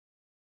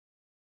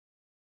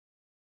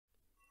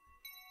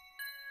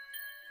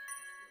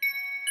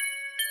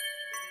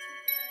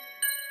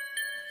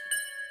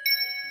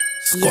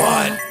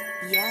Squad.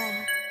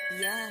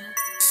 Yeah.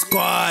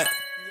 Squad.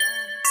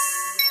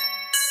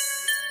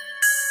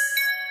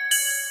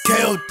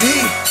 K.O.D.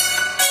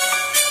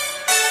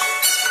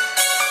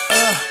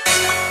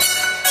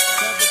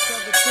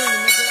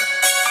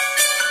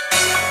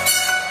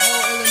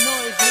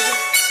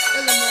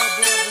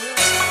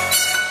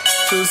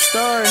 True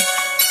story.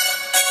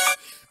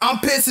 I'm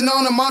pissing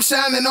on them, I'm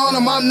shining on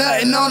them, I'm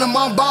nutting on them,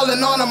 I'm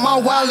balling on them, I'm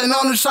wilding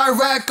on them,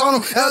 Chirac on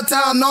them,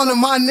 L-Town on them,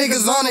 my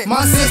niggas on it.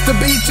 My sister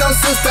beat your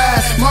sister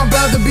ass, my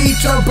brother beat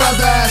your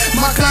brother ass,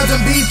 my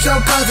cousin beat your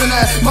cousin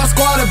ass, my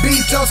squatter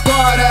beat your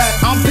squad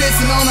ass. I'm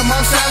pissing on them,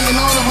 I'm shining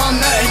on them, I'm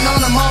nutting on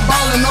them, I'm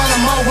balling on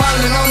them, I'm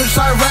wilding on them,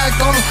 Chirac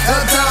on them,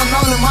 L-Town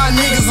on them, my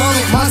niggas on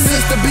it. My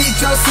sister beat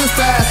your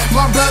sister ass,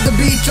 my brother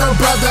beat your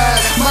brother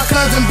ass, my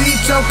cousin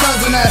beat your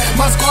cousin ass,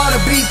 my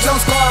squatter beat your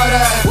squad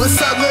ass. What's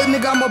up, little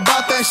nigga? I'm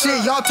about that shit.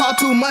 Y'all talk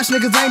too much,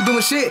 niggas ain't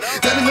doing shit.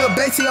 Let me little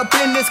bassy up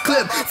in this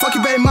clip. Fuck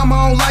your baby mama,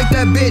 I don't like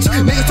that bitch.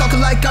 Niggas talking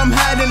like I'm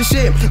hiding the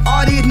shit.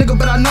 All these niggas,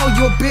 but I know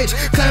you a bitch.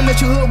 Claim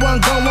that you hood one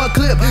gun, one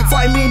clip.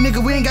 Fight me,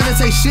 nigga, we ain't gotta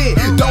say shit.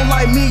 Don't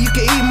like me, you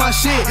can eat my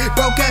shit.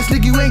 Broke ass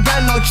nigga, you ain't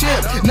got no chip.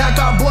 Knock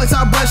out boys,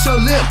 I bust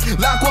your lip.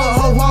 Lock with a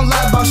hoe, won't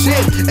lie about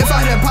shit. If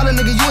I had a problem,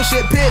 nigga, you a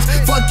shit piss.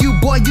 Fuck you,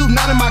 boy, you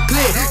not in my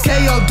clique.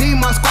 K.O.D,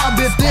 my squad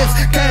bitch this.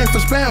 Came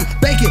from spam,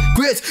 bacon,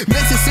 grits.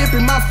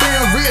 Mississippi, my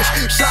fam rich.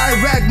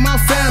 Chirac, my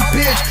fam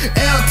bitch.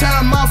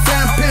 L-Town, my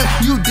fam pimp.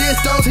 You diss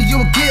those and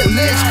you get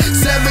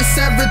lynched.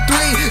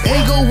 773,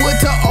 Inglewood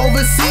to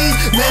overseas.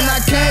 Man, I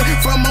came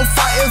from a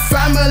fighting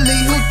family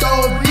who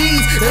throw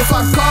these. If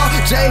I call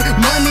J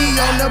Money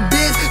on the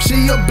bitch,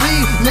 she a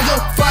bleed. Nigga,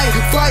 fight.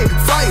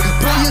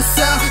 Pull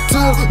yourself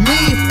to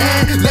me.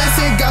 And let's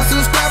say got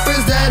some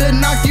scrappers that'll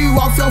knock you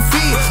off your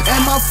feet.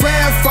 And my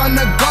friend from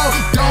the go,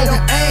 don't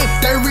aim,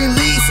 they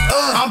release.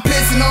 I'm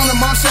pissing on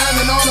them, I'm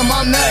shining on them,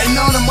 I'm nutting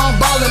on them, I'm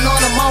balling on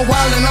them, I'm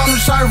wilding on them,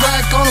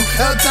 Chirac on them,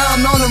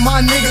 L-Town on them,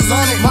 my niggas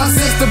on it. My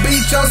sister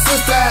beat your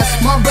sister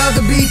ass, my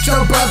brother beat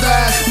your brother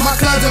ass, my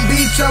cousin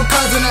beat your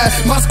cousin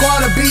ass, my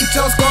squatter beat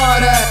your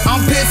squad ass.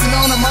 I'm pissing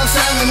on them, I'm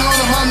shining on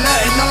them, I'm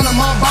nutting on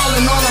them, I'm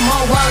balling on them,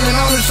 I'm wilding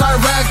on them,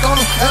 Chirac on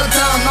them,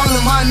 L-Town on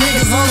them, my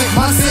niggas on it.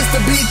 My sister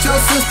beat your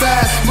sister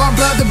ass, my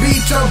brother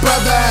beat your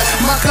brother ass,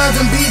 my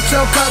cousin beat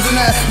your cousin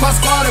ass, my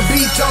squatter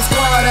beat your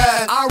squad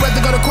ass. I'd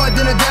rather go to court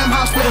than a damn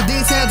hospital.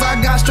 These hands I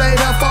got straight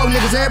up for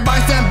niggas.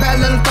 Everybody stand back,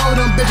 let them throw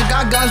them bitches.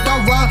 Got guns,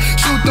 don't run,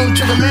 shoot them,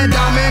 trigger, man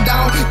down,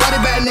 body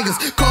bad niggas.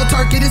 Cold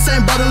turkey, this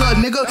ain't butter, little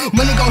nigga.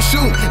 Money gon'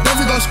 shoot,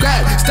 definitely gon'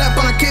 scrap. Step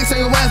on a kick, so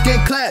your ass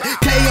get clapped.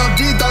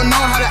 K.O.D don't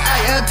know how to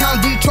act.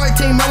 L-Town Detroit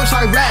team, I wish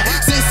I rap.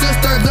 Six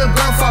sisters, little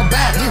girl fall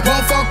back.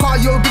 One phone call,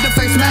 you'll get the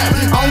face smack.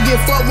 I don't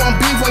give fuck, one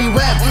beef where you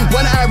rap.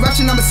 When I act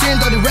rushing, I'ma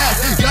send all the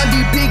raps. Young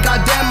DP,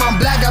 goddamn, I'm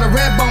black. Got a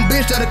red bone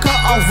bitch that'll cut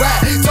off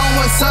rap. Tell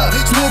what's up,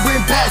 smooth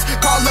green patch.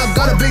 Call up,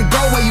 go to big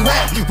bro, where you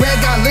at? Red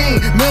got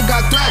lean, milk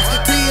got thrax.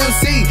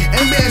 TMC,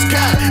 MBS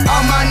cat.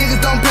 All my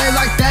niggas don't play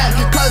like that.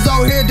 Cause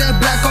over here, that's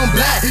black on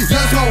black.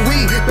 Young smoke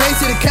weed,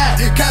 Bassy the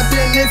cat.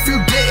 Captain, if you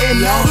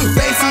didn't know.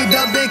 Bassy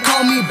the big,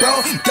 call me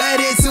bro.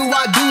 That is who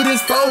I do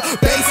this for.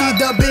 Bassy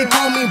the big,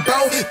 call me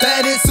bro.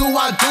 That is who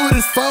I do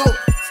this for.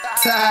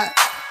 Tight.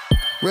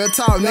 Real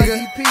talk, nigga.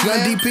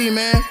 Young DP,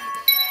 man.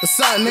 What's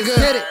up, nigga?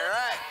 Hit it.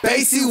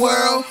 Bassy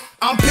world.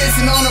 I'm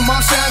pissing on them, I'm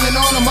shining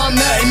on them, I'm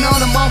nutting on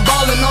them, I'm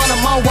balling on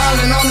them, I'm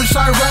wilding on them,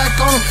 Chirac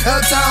on them,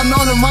 L-Town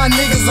on them, my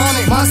niggas on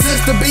it. My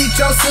sister beat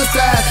your sister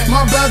ass,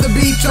 my brother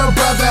beat your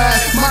brother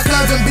ass, my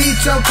cousin beat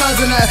your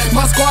cousin ass,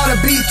 my squatter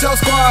beat your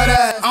squad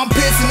ass. I'm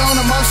pissing on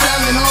them, I'm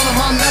shining on them,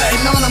 I'm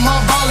nutting on them,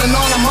 I'm balling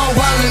on them, I'm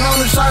wilding on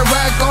them,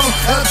 Chirac on them,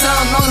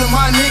 L-Town on them,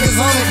 my niggas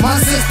on it. My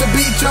sister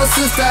beat your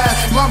sister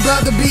ass, my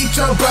brother beat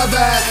your brother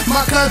ass,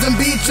 my cousin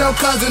beat your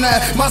cousin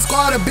ass, my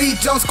squatter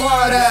beat your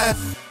squad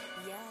ass.